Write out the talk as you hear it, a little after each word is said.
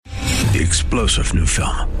the explosive new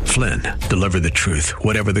film, Flynn, Deliver the Truth,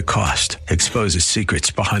 Whatever the Cost, exposes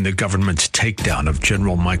secrets behind the government's takedown of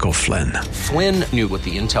General Michael Flynn. Flynn knew what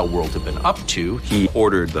the intel world had been up to. He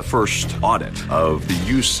ordered the first audit of the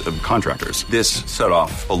use of contractors. This set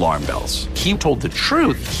off alarm bells. He told the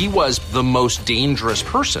truth. He was the most dangerous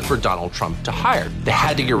person for Donald Trump to hire. They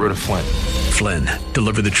had to get rid of Flynn. Flynn,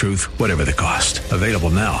 Deliver the Truth, Whatever the Cost. Available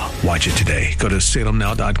now. Watch it today. Go to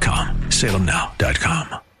salemnow.com.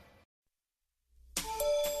 salemnow.com.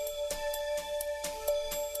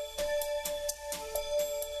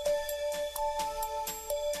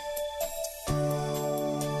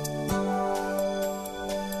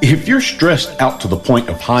 If you're stressed out to the point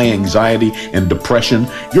of high anxiety and depression,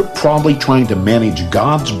 you're probably trying to manage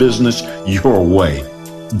God's business your way.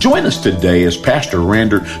 Join us today as Pastor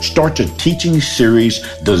Rander starts a teaching series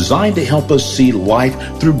designed to help us see life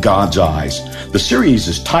through God's eyes. The series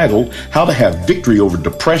is titled How to Have Victory Over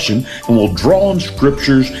Depression and will draw on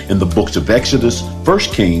scriptures in the books of Exodus, 1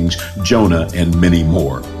 Kings, Jonah, and many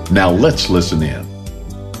more. Now let's listen in.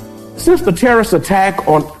 Since the terrorist attack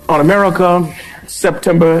on America,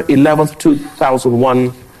 September 11th,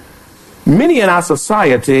 2001, many in our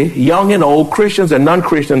society, young and old, Christians and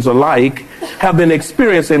non-Christians alike, have been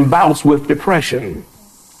experiencing bouts with depression.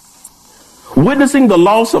 Witnessing the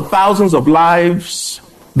loss of thousands of lives,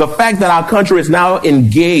 the fact that our country is now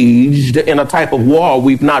engaged in a type of war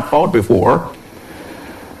we've not fought before,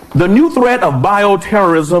 the new threat of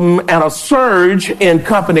bioterrorism and a surge in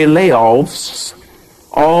company layoffs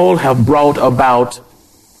all have brought about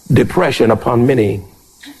depression upon many.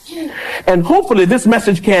 And hopefully this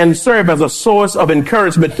message can serve as a source of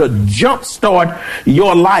encouragement to jumpstart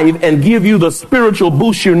your life and give you the spiritual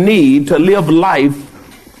boost you need to live life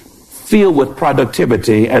filled with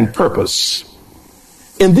productivity and purpose.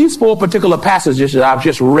 In these four particular passages that I've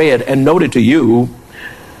just read and noted to you,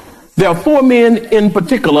 there are four men in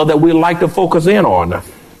particular that we like to focus in on.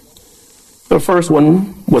 The first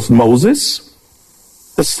one was Moses.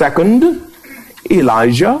 The second,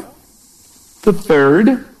 Elijah. The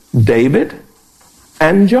third, David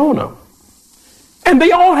and Jonah. And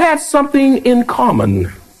they all had something in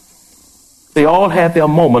common. They all had their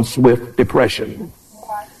moments with depression.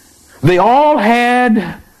 They all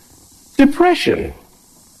had depression.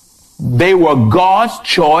 They were God's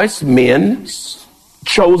choice men,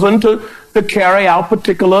 chosen to carry out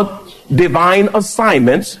particular divine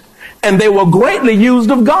assignments, and they were greatly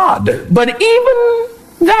used of God. But even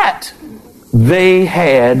that, they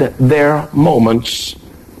had their moments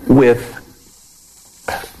with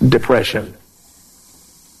depression.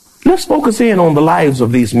 Let's focus in on the lives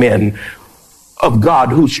of these men of God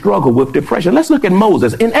who struggle with depression. Let's look at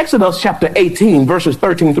Moses. In Exodus chapter 18, verses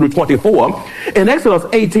 13 through 24, in Exodus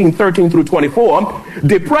 18, 13 through 24,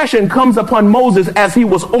 depression comes upon Moses as he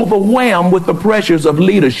was overwhelmed with the pressures of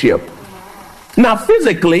leadership. Now,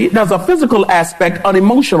 physically, there's a physical aspect, an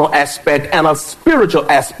emotional aspect, and a spiritual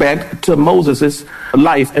aspect to Moses'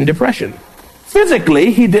 life and depression.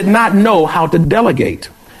 Physically, he did not know how to delegate.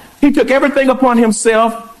 He took everything upon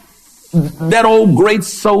himself. That old great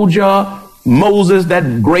soldier, Moses,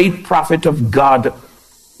 that great prophet of God,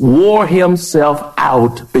 wore himself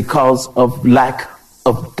out because of lack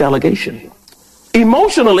of delegation.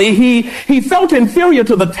 Emotionally, he felt inferior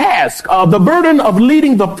to the task. The burden of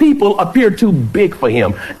leading the people appeared too big for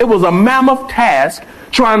him. It was a mammoth task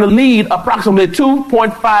trying to lead approximately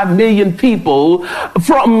 2.5 million people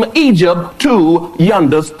from Egypt to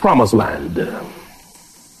yonder's promised land.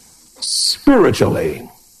 Spiritually,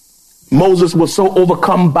 Moses was so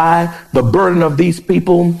overcome by the burden of these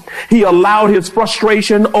people, he allowed his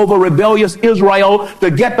frustration over rebellious Israel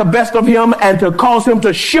to get the best of him and to cause him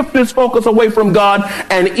to shift his focus away from God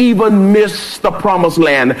and even miss the promised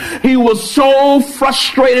land. He was so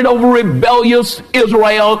frustrated over rebellious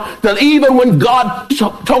Israel that even when God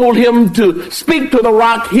told him to speak to the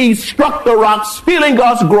rock, he struck the rock, stealing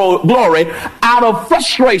God's glory out of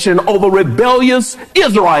frustration over rebellious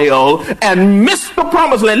Israel and missed the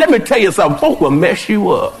promised land. Let me tell you something, folk will mess you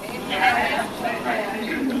up.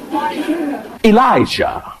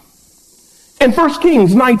 Elijah. In 1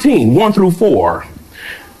 Kings 19, 1 through 4,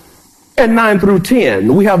 and 9 through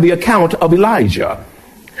 10, we have the account of Elijah.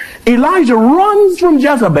 Elijah runs from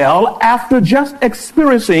Jezebel after just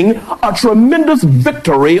experiencing a tremendous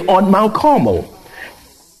victory on Mount Carmel.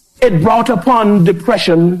 It brought upon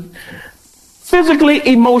depression physically,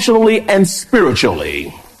 emotionally, and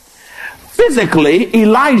spiritually. Physically,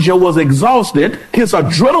 Elijah was exhausted. His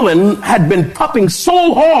adrenaline had been pumping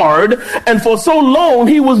so hard and for so long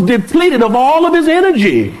he was depleted of all of his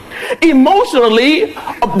energy. Emotionally,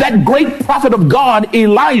 that great prophet of God,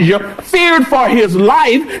 Elijah, feared for his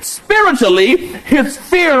life. Spiritually, his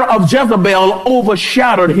fear of Jezebel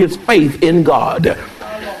overshadowed his faith in God.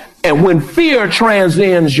 And when fear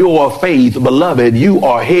transcends your faith, beloved, you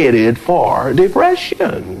are headed for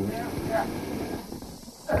depression.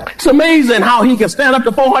 It's amazing how he can stand up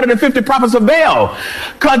to 450 prophets of Baal,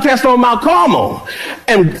 contest on Mount Carmel,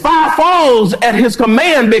 and fire falls at his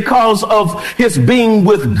command because of his being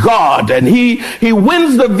with God. And he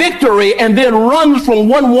wins the victory and then runs from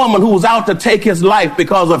one woman who was out to take his life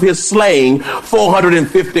because of his slaying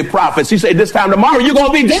 450 prophets. He said, this time tomorrow you're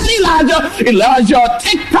going to be dead, Elijah. Elijah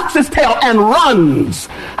tucks his tail and runs.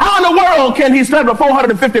 How in the world can he stand up to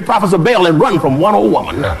 450 prophets of Baal and run from one old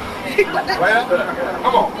woman?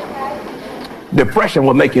 Come on. Depression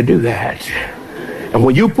will make you do that. And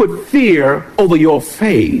when you put fear over your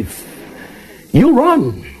faith, you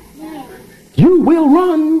run. You will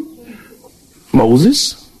run.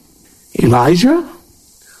 Moses, Elijah.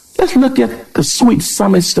 Let's look at the sweet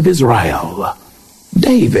psalmist of Israel,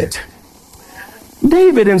 David.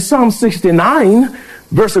 David in Psalm 69,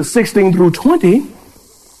 verses 16 through 20,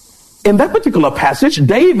 in that particular passage,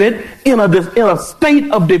 David, in a state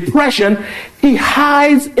of depression, he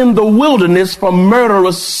hides in the wilderness from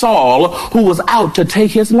murderous Saul, who was out to take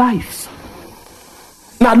his life.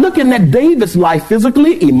 Now, looking at David's life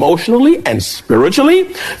physically, emotionally, and spiritually,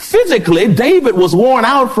 physically, David was worn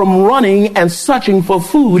out from running and searching for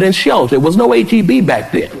food and shelter. There was no HEB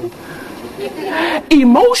back then.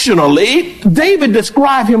 Emotionally, David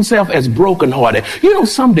described himself as brokenhearted. You know,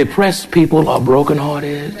 some depressed people are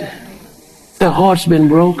brokenhearted. Their heart's been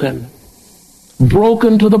broken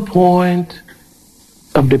to the point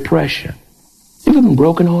of depression. Have you been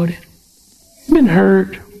brokenhearted? Been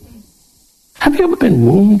hurt? Have you ever been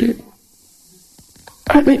wounded?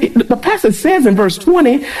 I mean, the passage says in verse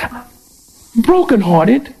 20,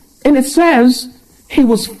 brokenhearted, and it says he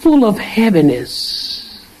was full of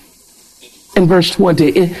heaviness. In verse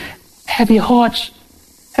 20, has your heart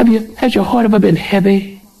ever been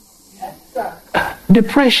heavy?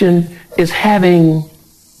 Depression is having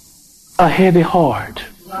a heavy heart.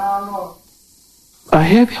 A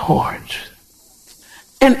heavy heart.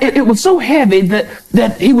 And it was so heavy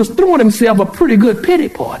that he was throwing himself a pretty good pity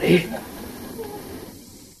party.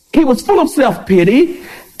 He was full of self-pity,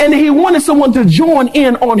 and he wanted someone to join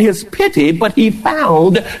in on his pity, but he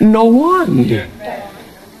found no one.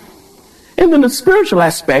 And then the spiritual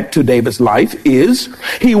aspect to David's life is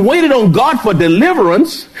he waited on God for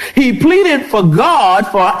deliverance. He pleaded for God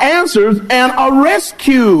for answers and a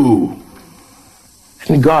rescue.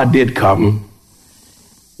 And God did come.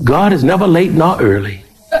 God is never late nor early.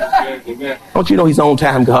 Don't you know he's on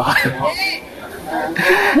time, God?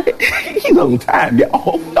 He's on time,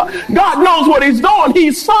 y'all. God knows what he's doing.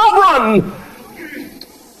 He's sovereign.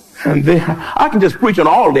 And then I can just preach on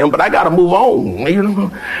all of them, but I got to move on. You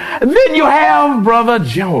know? And then you have brother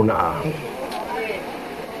Jonah.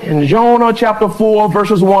 In Jonah chapter 4,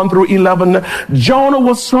 verses 1 through 11, Jonah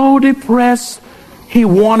was so depressed, he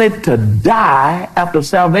wanted to die after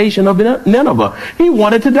salvation of Nineveh. He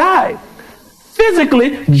wanted to die.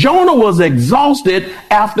 Physically, Jonah was exhausted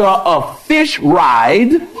after a fish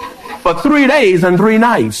ride for 3 days and 3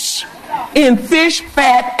 nights. In fish,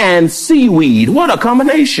 fat, and seaweed. What a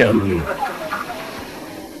combination.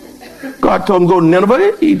 God told him to go to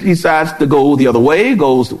Nineveh. He decides to go the other way,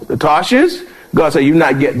 goes to Tarshish. God said, you're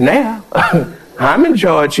not getting there. I'm in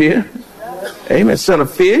charge here. Amen. Send a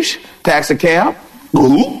fish, taxi cab,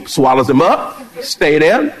 swallows him up, stay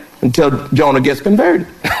there until Jonah gets converted.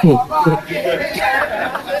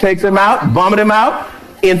 Takes him out, vomit him out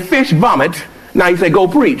in fish vomit. Now he said, go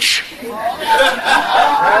preach.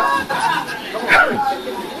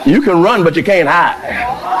 You can run, but you can't hide.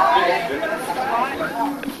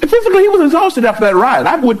 Physically, he was exhausted after that ride.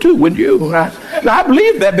 I would too, wouldn't you? Now, I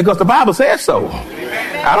believe that because the Bible says so.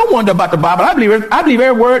 I don't wonder about the Bible. I believe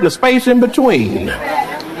every word and the space in between.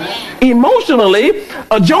 Emotionally,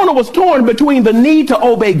 Jonah was torn between the need to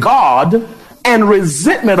obey God and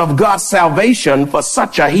resentment of God's salvation for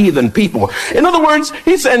such a heathen people. In other words,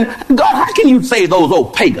 he said, God, how can you save those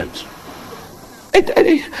old pagans? They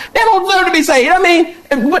don't deserve to be saved. I mean,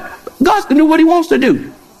 but God can do what he wants to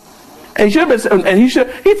do. And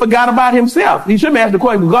he forgot about himself. He should have asked the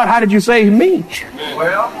question, God, how did you save me?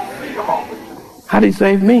 Well, come on. How did he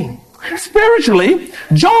save me? Spiritually,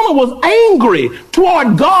 Jonah was angry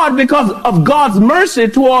toward God because of God's mercy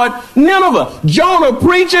toward Nineveh. Jonah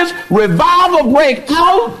preaches, revival breaks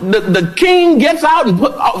out, the king gets out and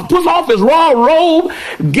puts off his royal robe,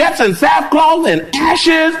 gets in sackcloth and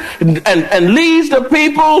ashes and leads the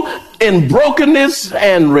people in brokenness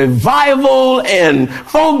and revival and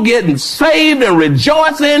folk getting saved and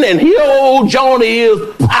rejoicing, and here old Jonah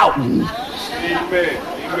is pouting.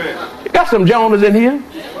 Amen. You got some Jonahs in here?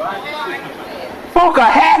 Folk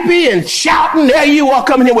are happy and shouting. There you are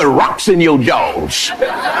coming here with rocks in your jaws.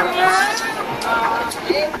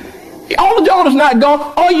 All the Jonah's not gone.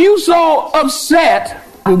 Are you so upset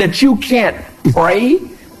that you can't pray?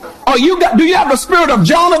 Or do you have the spirit of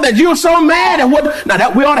Jonah that you're so mad at what? Now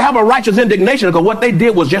that we ought to have a righteous indignation because what they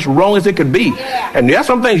did was just wrong as it could be. And there's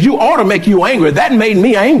some things you ought to make you angry. That made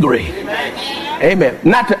me angry. Amen.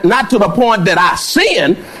 Not to the point that I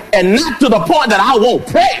sin, and not to the point that I won't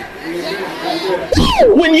pray.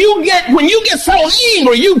 When you get so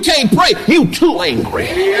angry you can't pray, you too angry.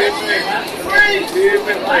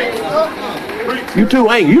 You too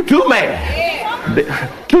angry. You too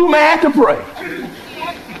mad. Too mad to pray.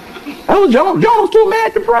 Jonah was too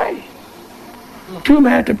mad to pray. Too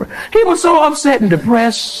mad to pray. He was so upset and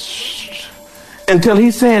depressed until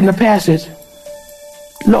he said in the passage,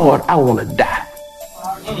 Lord, I want to die.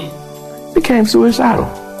 Became suicidal.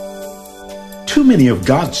 Too many of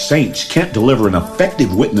God's saints can't deliver an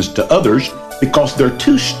effective witness to others because they're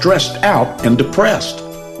too stressed out and depressed.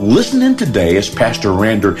 Listen in today as Pastor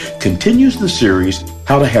Rander continues the series,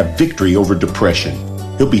 How to Have Victory Over Depression.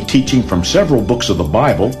 He'll be teaching from several books of the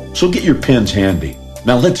Bible, so get your pens handy.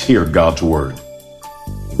 Now let's hear God's Word.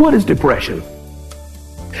 What is depression?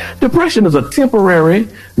 Depression is a temporary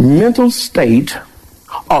mental state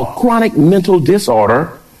or chronic mental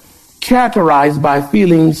disorder characterized by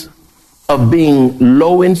feelings of being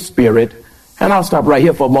low in spirit. And I'll stop right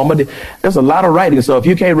here for a moment. There's a lot of writing, so if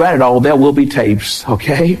you can't write it all, there will be tapes,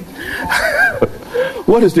 okay?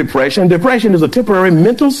 What is depression? Depression is a temporary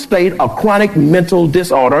mental state of chronic mental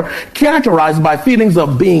disorder characterized by feelings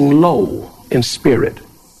of being low in spirit.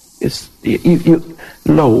 It's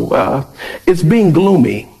low. It's being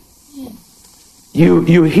gloomy.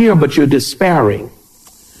 You're here, but you're despairing.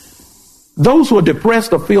 Those who are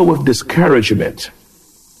depressed are filled with discouragement.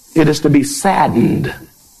 It is to be saddened.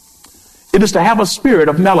 It is to have a spirit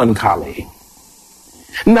of melancholy.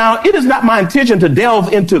 Now, it is not my intention to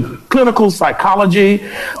delve into clinical psychology,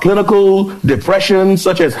 clinical depression,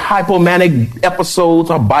 such as hypomanic episodes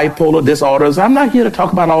or bipolar disorders. I'm not here to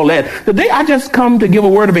talk about all that. Today, I just come to give a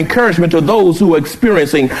word of encouragement to those who are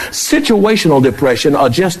experiencing situational depression or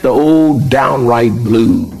just the old downright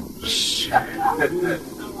blues.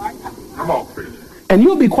 And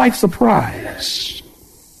you'll be quite surprised.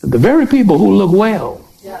 The very people who look well,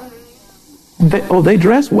 they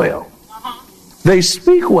dress well. They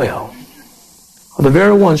speak well, are the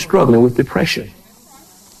very ones struggling with depression.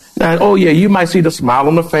 Now, you might see the smile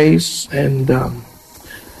on the face, and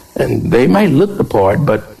they might look the part,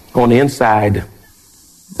 but on the inside,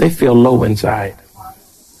 they feel low inside.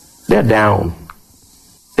 They're down.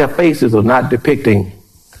 Their faces are not depicting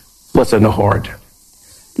what's in the heart.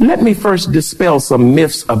 Let me first dispel some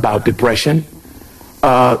myths about depression.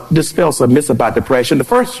 The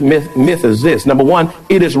first myth is this. Number one,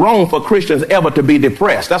 it is wrong for Christians ever to be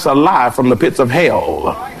depressed. That's a lie from the pits of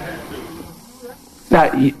hell. Now,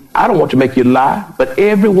 I don't want to make you lie, but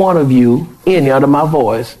every one of you in here under my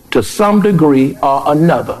voice, to some degree or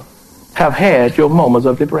another, have had your moments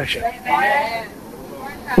of depression.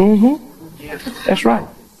 That's right.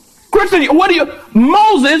 Christian,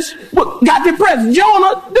 Moses got depressed.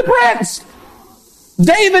 Jonah depressed.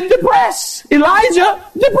 David depressed. Elijah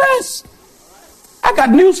depressed. I got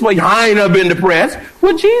news for you. I ain't never been depressed.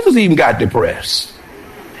 Well, Jesus even got depressed.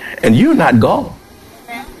 And you're not gone.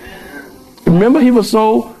 Remember, he was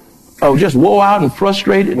so just wore out and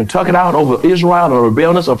frustrated and took it out over Israel and the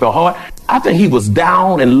rebelliousness of her heart. I think he was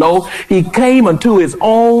down and low. He came unto his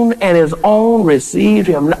own, and his own received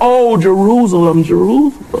him. Oh, Jerusalem,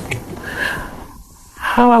 Jerusalem.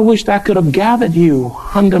 How I wished I could have gathered you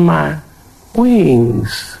under my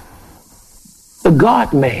wings. The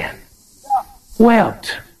God-man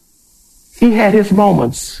wept. He had his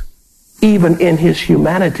moments, even in his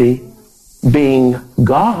humanity, being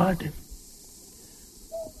God.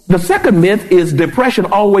 The second myth is depression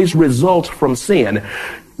always results from sin.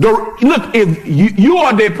 Look, if you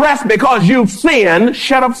are depressed because you've sinned,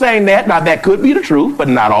 shut up saying that. Now, that could be the truth, but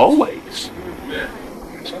not always.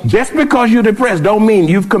 Just because you're depressed don't mean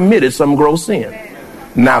you've committed some gross sin.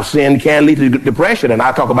 Now, sin can lead to depression, and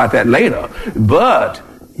I'll talk about that later. But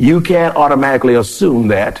you can't automatically assume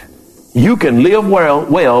that. You can live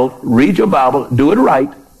well, read your Bible, do it right,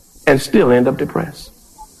 and still end up depressed.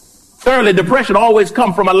 Thirdly, depression always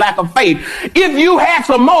comes from a lack of faith. If you had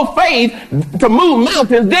some more faith to move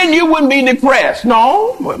mountains, then you wouldn't be depressed.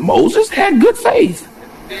 No, Moses had good faith.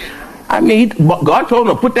 I mean, God told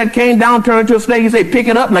him to put that cane down, turn it into a snake. He said, pick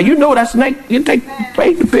it up. Now, you know that snake. You take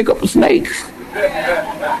faith to pick up a snake.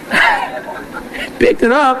 Picked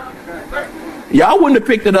it up. Y'all wouldn't have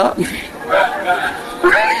picked it up.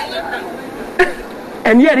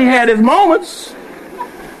 And yet he had his moments.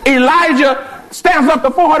 Elijah stands up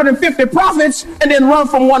to 450 prophets and then runs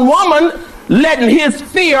from one woman, letting his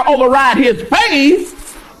fear override his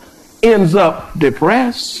faith, ends up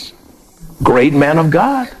depressed. Great man of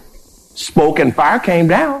God. Spoke and fire came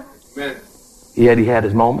down. Amen. Yet he had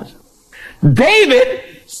his moments. David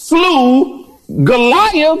slew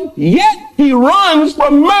Goliath, yet he runs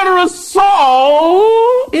from murderous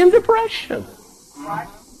Saul in depression.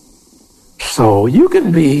 So you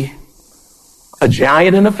can be a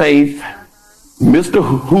giant in the faith, Mr.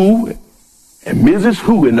 Who and Mrs.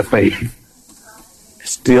 Who in the faith,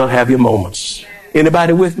 still have your moments.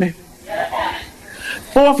 Anybody with me?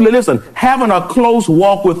 Fourthly, listen, having a close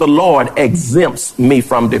walk with the Lord exempts me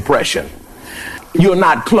from depression. You're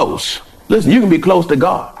not close. Listen, you can be close to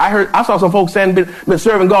God. I saw some folks saying been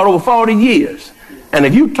serving God over 40 years. And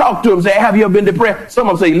if you talk to them and say, have you ever been depressed? Some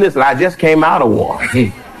of them say, listen, I just came out of one.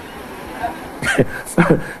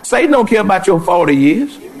 Satan don't care about your 40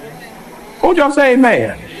 years. Won't y'all say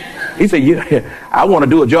amen? He said, I want to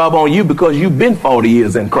do a job on you because you've been 40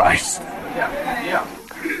 years in Christ.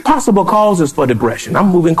 Possible causes for depression. I'm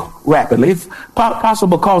moving rapidly.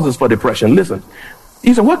 Possible causes for depression. Listen,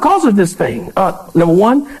 he said, what causes this thing? Number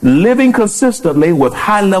one, living consistently with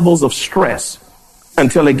high levels of stress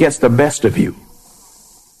until it gets the best of you.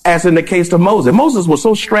 As in the case of Moses. Moses was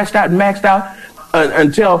so stressed out and maxed out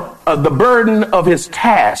until the burden of his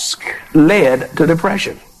task led to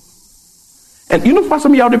depression. And you know why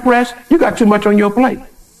some of y'all depressed? You got too much on your plate.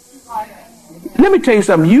 Let me tell you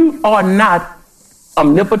something. You are not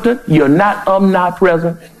omnipotent. You're not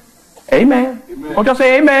omnipresent. Amen. Won't y'all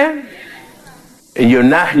say amen? And you're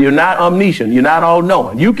not omniscient. You're not all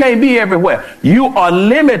knowing. You can't be everywhere. You are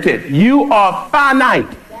limited. You are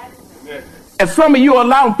finite. And some of you are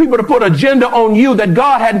allowing people to put agenda on you that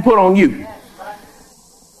God hadn't put on you.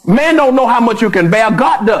 Man don't know how much you can bear.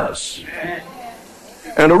 God does.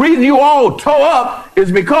 And the reason you all toe up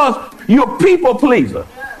is because you're a people pleaser.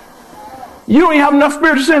 You don't even have enough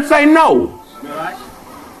spiritual sense to say no.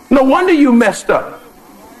 No wonder you messed up.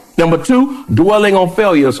 Number two, dwelling on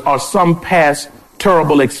failures or some past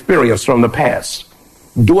terrible experience from the past.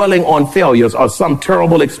 Dwelling on failures or some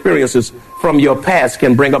terrible experiences from your past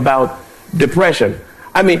can bring about depression.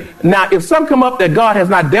 I mean, now if some come up that God has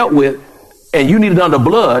not dealt with and you need it under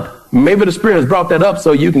blood, maybe the Spirit has brought that up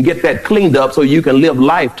so you can get that cleaned up so you can live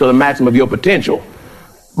life to the maximum of your potential.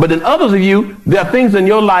 But in others of you, there are things in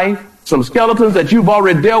your life, some skeletons that you've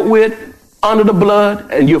already dealt with under the blood,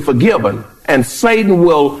 and you're forgiven. And Satan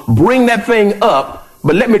will bring that thing up.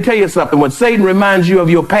 But let me tell you something. When Satan reminds you of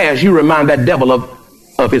your past, you remind that devil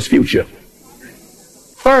of his future.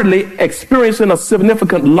 Thirdly, experiencing a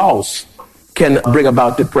significant loss can bring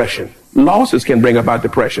about depression. Losses can bring about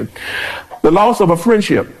depression. The loss of a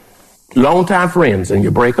friendship, longtime friends, and you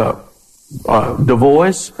break up.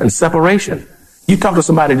 Divorce and separation. You talk to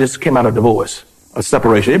somebody that just came out of divorce or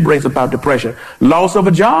separation. It brings about depression. Loss of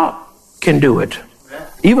a job can do it.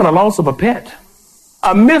 Even a loss of a pet.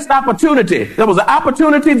 A missed opportunity. There was an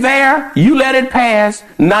opportunity there. You let it pass.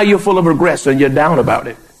 Now you're full of regrets and you're down about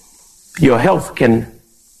it. Your health can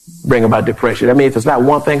bring about depression. I mean, if it's not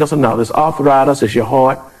one thing, it's another. It's arthritis, it's your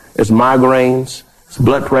heart, it's migraines, it's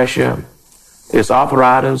blood pressure, it's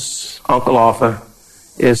arthritis, Uncle Arthur,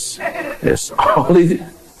 it's all these.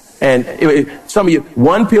 And some of you,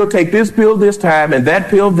 one pill, take this pill this time and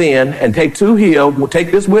that pill then, and take two here. We'll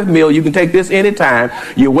take this with meal. You can take this anytime.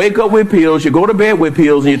 You wake up with pills. You go to bed with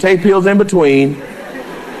pills, and you take pills in between.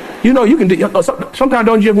 You know, you can do. Sometimes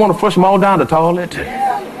don't you just want to flush them all down the toilet?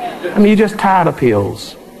 I mean, you're just tired of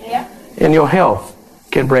pills. And your health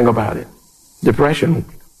can bring about it. Depression.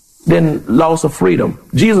 Then loss of freedom.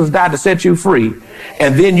 Jesus died to set you free.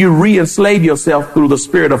 And then you re-enslave yourself through the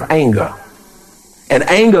spirit of anger. And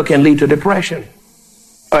anger can lead to depression.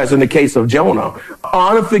 As in the case of Jonah.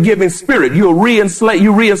 Unforgiving spirit. You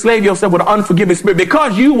re-enslave yourself with an unforgiving spirit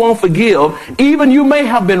because you won't forgive. Even you may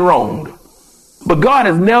have been wronged. But God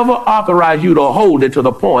has never authorized you to hold it to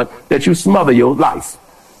the point that you smother your life.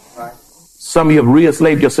 Right. Some of you have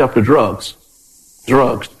re-enslaved yourself to drugs.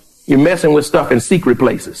 Drugs. You're messing with stuff in secret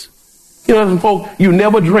places. You know, some folk you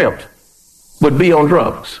never dreamt would be on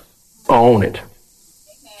drugs or on it.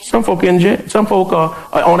 Some folk in jail. Some folk are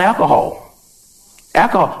on alcohol.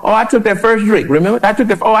 Alcohol. Oh, I took that first drink. Remember? I took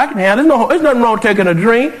that. Oh, I can handle it. There's nothing wrong with taking a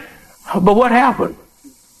drink. But what happened?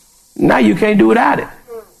 Now you can't do without it.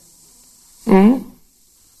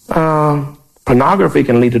 Pornography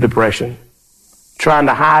can lead to depression. Trying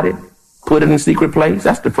to hide it, put it in a secret place,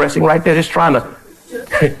 that's depressing right there. Just trying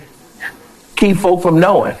to keep folk from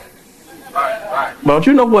knowing. But don't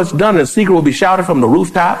you know what's done in secret will be shouted from the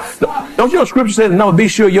rooftop? Don't you know scripture says, no, be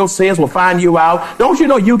sure your sins will find you out. Don't you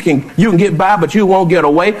know you can get by, but you won't get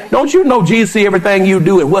away? Don't you know Jesus see everything you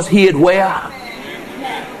do and what's hid where?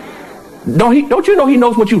 Don't you know he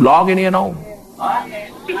knows what you logging in on?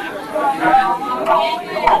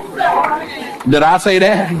 Did I say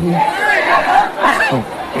that?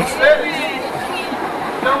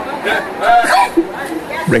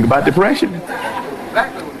 Bring about depression.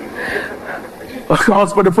 A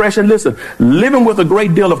cause for depression, listen, living with a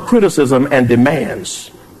great deal of criticism and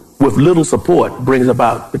demands with little support brings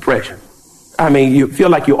about depression. I mean, you feel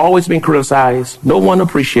like you're always being criticized. No one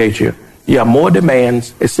appreciates you. You have more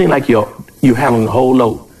demands. It seems like you're handling the whole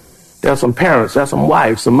load. There's some parents, there's some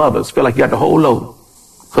wives, some mothers feel like you got the whole load.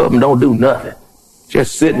 Husband don't do nothing.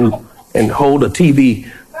 Just sitting and hold a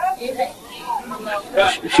TV.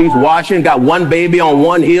 She's washing, got one baby on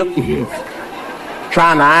one hip,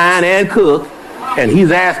 trying to iron and cook, and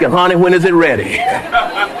he's asking, honey, when is it ready?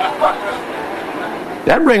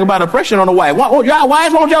 That brings about depression on the wife. Y'all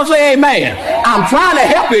wives, won't y'all say amen? I'm trying to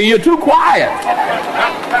help you, you're too quiet.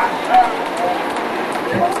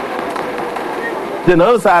 Then the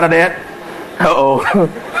other side of that,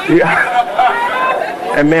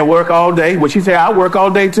 yeah. And men work all day. Well, she said, I work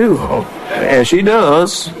all day too. And she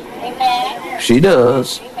does. She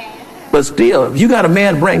does. But still, if you got a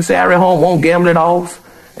man bring salary home, won't gamble it off,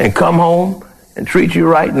 and come home and treat you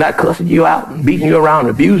right, not cussing you out, and beating you around,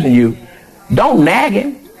 abusing you, don't nag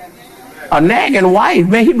him. A nagging wife,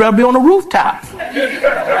 man, he'd rather be on the rooftop.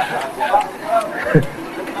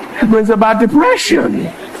 It brings about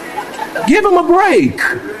depression. Give him a break.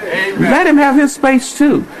 Let him have his space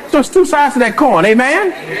too. So it's two sides to that coin,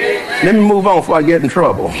 amen? Let me move on before I get in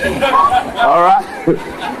trouble. All right?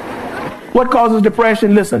 What causes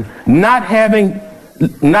depression? Listen, not having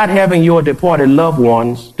your departed loved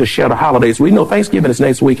ones to share the holidays. We know Thanksgiving is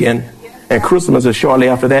next weekend, and Christmas is shortly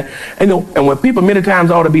after that. And when people many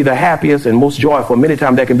times ought to be the happiest and most joyful, many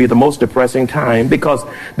times that can be the most depressing time, because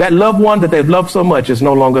that loved one that they've loved so much is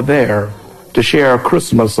no longer there to share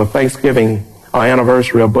Christmas or Thanksgiving or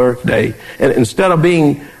anniversary or birthday. And instead of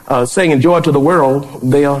saying joy to the world,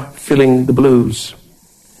 they are feeling the blues.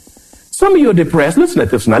 Some of you are depressed. Listen to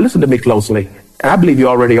this now. Listen to me closely. And I believe you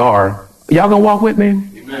already are. Y'all gonna walk with me?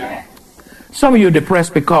 Amen. Some of you are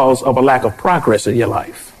depressed because of a lack of progress in your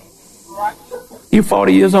life. You're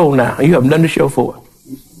 40 years old now. You have nothing to show for it.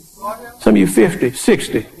 Some of you 50,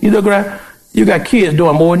 60. You look around, you got kids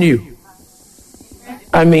doing more than you.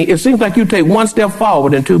 I mean, it seems like you take one step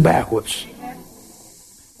forward and two backwards.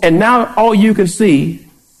 And now all you can see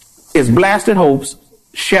is blasted hopes,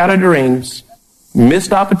 shattered dreams,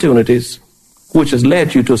 missed opportunities, which has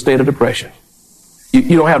led you to a state of depression.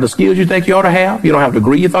 You don't have the skills you think you ought to have. You don't have the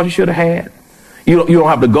degree you thought you should have had. You don't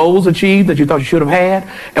have the goals achieved that you thought you should have had.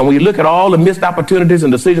 And when you look at all the missed opportunities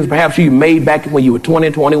and decisions perhaps you made back when you were 20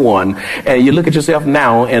 and 21, and you look at yourself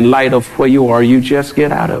now in light of where you are, you just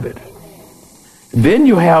get out of it. Then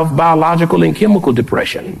you have biological and chemical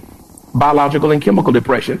depression. Biological and chemical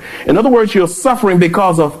depression. In other words, you're suffering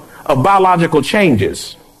because of biological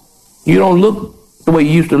changes. You don't look the way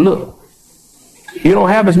you used to look. You don't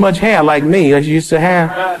have as much hair like me as you used to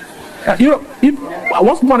have.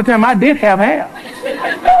 Once upon a time, I did have hair.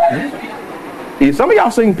 Some of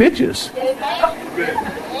y'all seen pictures.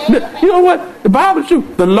 You know what? The Bible is true.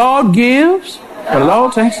 The Lord gives, and the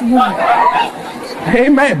Lord takes away.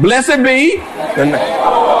 Amen. Blessed be.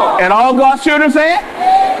 And all God's children say it?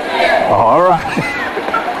 All right.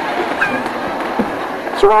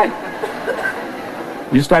 That's right.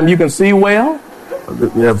 This time you can see well.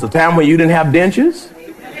 There was a time when you didn't have dentures.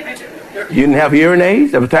 You didn't have hearing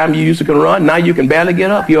aids. There was a time you used to run. Now you can barely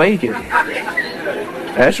get up. You're aching.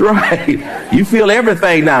 That's right. You feel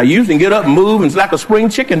everything now. You can get up and move, and it's like a spring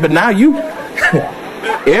chicken. But now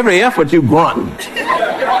every effort you grunt.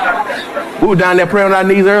 We were down there praying on our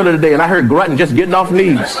knees earlier today, and I heard grunting just getting off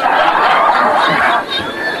knees.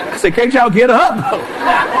 I said, can't y'all get up?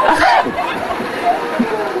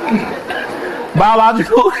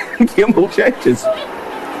 Biological and chemical changes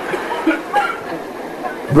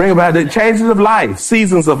bring about the changes of life,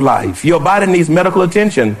 seasons of life. Your body needs medical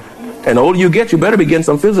attention. And the older you get, you better be getting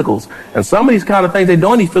some physicals. And some of these kind of things they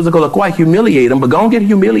don't need physical are quite humiliating, but go and get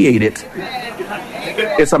humiliated.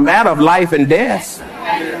 It's a matter of life and death.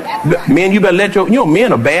 Men, you better let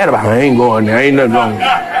men are bad about, I ain't going there, ain't nothing wrong.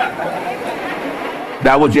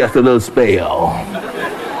 That was just a little spell.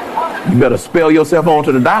 You better spell yourself on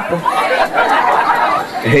to the doctor.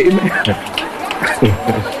 Amen.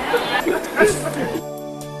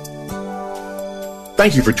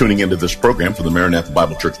 Thank you for tuning into this program from the Maranatha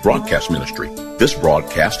Bible Church Broadcast Ministry. This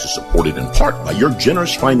broadcast is supported in part by your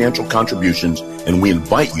generous financial contributions, and we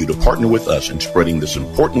invite you to partner with us in spreading this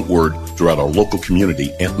important word throughout our local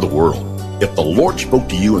community and the world. If the Lord spoke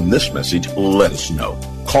to you in this message, let us know.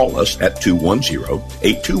 Call us at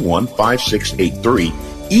 210-821-5683.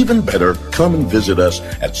 Even better, come and visit us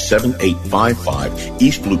at 7855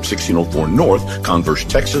 East Loop 1604 North, Converse,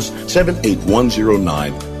 Texas,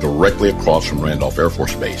 78109, directly across from Randolph Air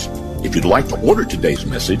Force Base. If you'd like to order today's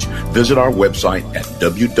message, visit our website at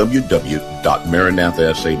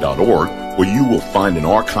www.maranathasa.org, where you will find an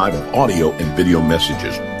archive of audio and video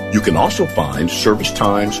messages. You can also find service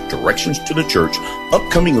times, directions to the church,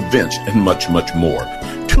 upcoming events, and much, much more.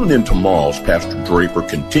 Tune in tomorrow as Pastor Draper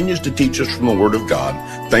continues to teach us from the Word of God.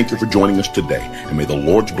 Thank you for joining us today, and may the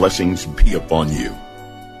Lord's blessings be upon you.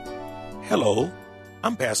 Hello,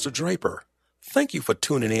 I'm Pastor Draper. Thank you for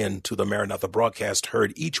tuning in to the Maranatha broadcast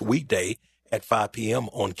heard each weekday at 5 p.m.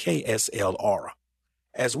 on KSLR.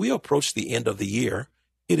 As we approach the end of the year,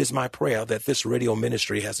 it is my prayer that this radio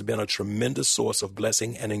ministry has been a tremendous source of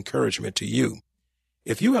blessing and encouragement to you.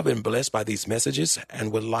 If you have been blessed by these messages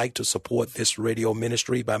and would like to support this radio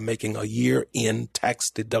ministry by making a year-end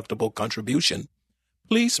tax-deductible contribution,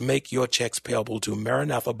 please make your checks payable to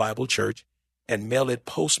Maranatha Bible Church and mail it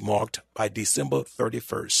postmarked by December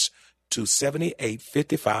 31st to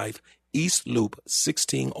 7855 East Loop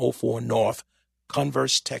 1604 North,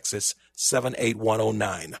 Converse, Texas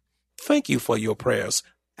 78109. Thank you for your prayers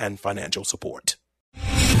and financial support.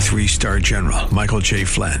 3-star General Michael J.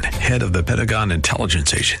 Flynn, head of the Pentagon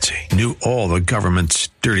Intelligence Agency, knew all the government's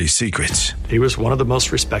dirty secrets. He was one of the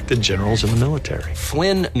most respected generals in the military.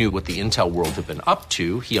 Flynn knew what the intel world had been up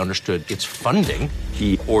to. He understood its funding.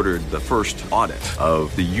 He ordered the first audit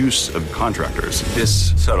of the use of contractors.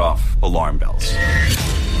 This set off alarm bells.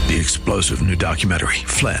 The explosive new documentary,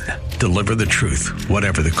 Flynn, Deliver the Truth,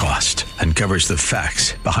 Whatever the Cost, uncovers the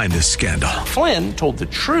facts behind this scandal. Flynn told the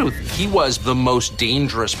truth. He was the most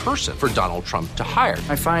dangerous person for Donald Trump to hire.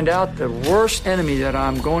 I find out the worst enemy that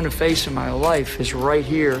I'm going to face in my life is right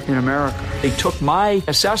here in America. They took my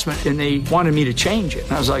assessment and they wanted me to change it.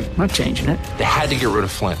 And I was like, I'm not changing it. They had to get rid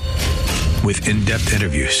of Flynn. With in-depth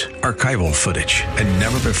interviews, archival footage, and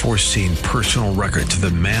never-before-seen personal records of the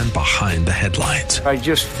man behind the headlines. I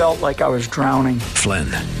just felt like I was drowning. Flynn,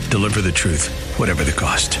 Deliver the Truth, Whatever the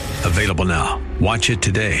Cost. Available now. Watch it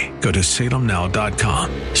today. Go to salemnow.com.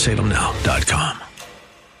 salemnow.com.